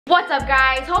What's up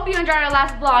guys? Hope you enjoyed our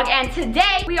last vlog, and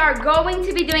today we are going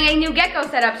to be doing a new gecko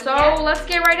setup. So let's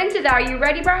get right into that. Are you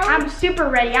ready, bro? I'm super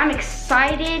ready. I'm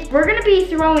excited. We're gonna be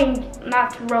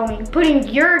putting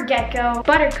your gecko,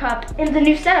 Buttercup, in the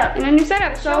new setup.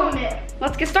 So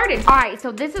let's get started. Alright,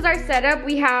 so this is our setup.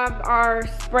 We have our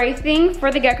spray thing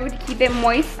for the gecko to keep it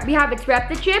moist. We have its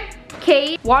Repta chip,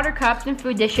 cage, water cups and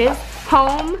food dishes,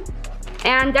 home,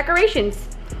 and decorations.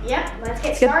 Yep, let's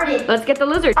get started. Let's get the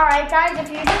lizard. All right, guys,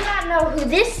 if you do not know who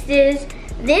this is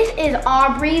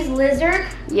Aubrey's lizard.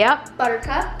 Yep.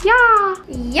 Buttercup.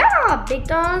 Yeah, big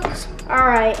dogs. All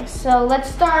right, so let's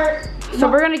start. So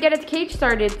we're gonna get its cage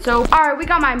started. So, all right, we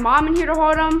got my mom in here to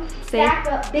hold him. Back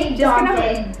up, big dog.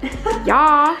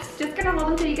 Yeah. Just gonna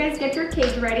hold him till you guys get your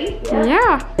cage ready.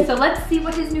 Yeah. So let's see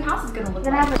what his new house is gonna look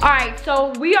like. All right,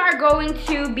 so we are going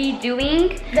to be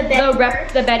doing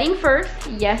the bedding first.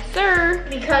 Yes, sir.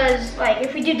 Because like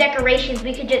if we do decorations,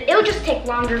 it'll just take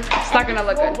longer. It's not gonna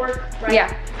look good. Work, right?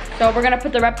 Yeah. So we're gonna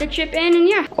put the Repta chip in, and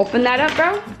yeah, open that up,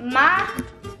 bro.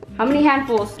 How many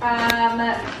handfuls?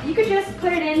 You could just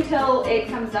put it in till it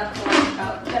comes up to like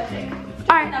about that big.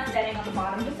 All right. Enough bedding on the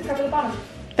bottom, just to cover the bottom.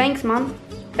 Thanks, Mom.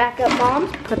 Back up,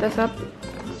 Mom. Put this up.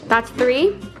 That's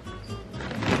 3,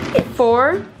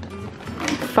 4,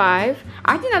 5.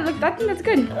 I think that's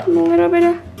good. A little bit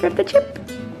of Repta chip.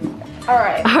 All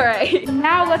right.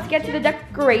 Now let's get to the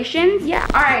decorations. Yeah.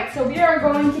 All right. So we are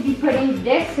going to be putting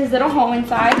his little hole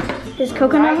inside. His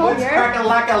coconut hole. What's cracking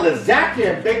like a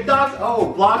lasagna, big dogs?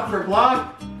 Oh, vlog for vlog.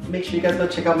 Make sure you guys go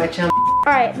check out my channel.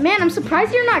 All right, man. I'm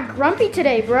surprised you're not grumpy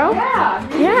today, bro. Yeah.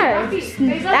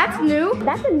 That's new.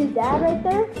 That's a new dad right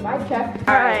there. Mic check.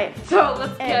 All right. So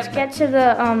Let's get to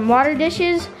the water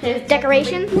dishes.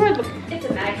 Decoration. It's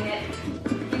a magnet.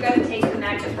 You gotta take the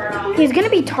magnet part off. He's gonna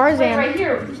be Tarzan. right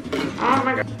here. Oh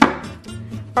my god.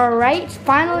 All right,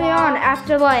 finally on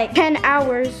after like 10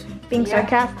 hours. Being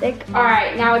sarcastic. All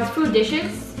right, now it's food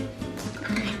dishes.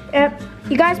 Yep.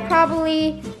 You guys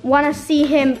probably want to see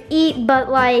him eat, but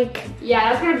like.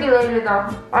 Yeah, that's gonna be later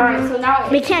though. All right, so now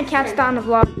we can't catch that on the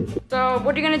vlog. So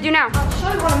what are you gonna do now? I'll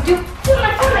show you what I'm doing.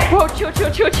 Whoa,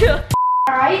 chill.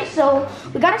 All right, so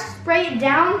we gotta spray it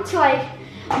down to like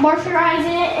moisturize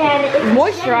it and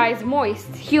Moisturize,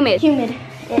 moist, humid. Humid.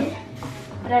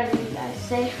 Whatever you guys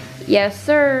say. Yes,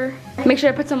 sir. Make sure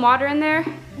I put some water in there.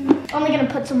 Only gonna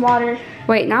put some water.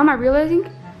 Wait, now am I realizing?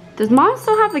 Does Mom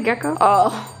still have the gecko?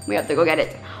 Oh, we have to go get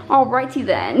it. Alrighty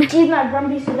then. He's not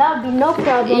grumpy, so that would be no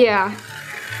problem. Yeah.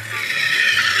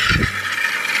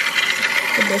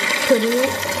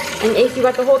 And Ace, you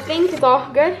got the whole thing? It's all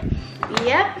good?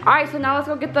 Yep. Alright, so now let's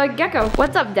go get the gecko.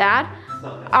 What's up, Dad?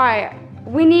 Alright,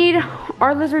 we need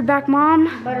our lizard back,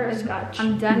 Mom. Butterscotch.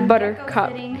 I'm done.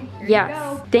 Buttercup. Here Yes.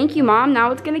 you go. Thank you, Mom.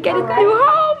 Now it's gonna get its new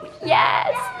home.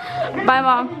 Yes. Bye,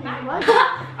 Mom.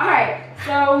 Alright,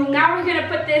 so now we're gonna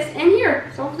put this in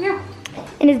here. So, yeah.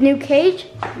 In his new cage.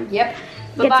 Yep.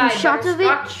 Get some shots of it.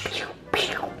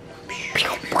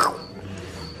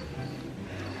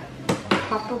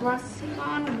 Paparazzi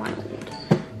on wild.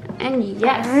 And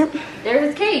yes, there's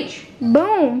his cage.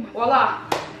 Boom. Voila.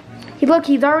 Look,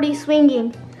 he's already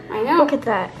swinging. I know. Look at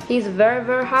that. He's very,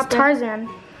 very happy. It's Tarzan.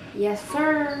 Yes,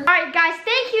 sir. All right, guys,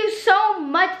 thank you so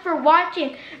much for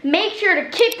watching. Make sure to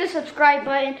click the subscribe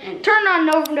button, turn on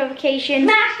notifications.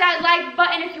 Smash that like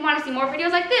button if you want to see more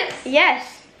videos like this.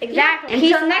 Yes, exactly.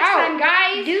 Yeah. Until next time,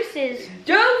 guys. Deuces.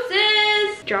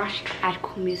 Deuces. Josh, add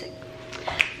cool music.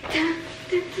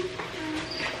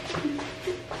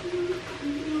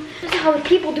 This is how the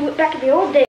people do it back in the old days.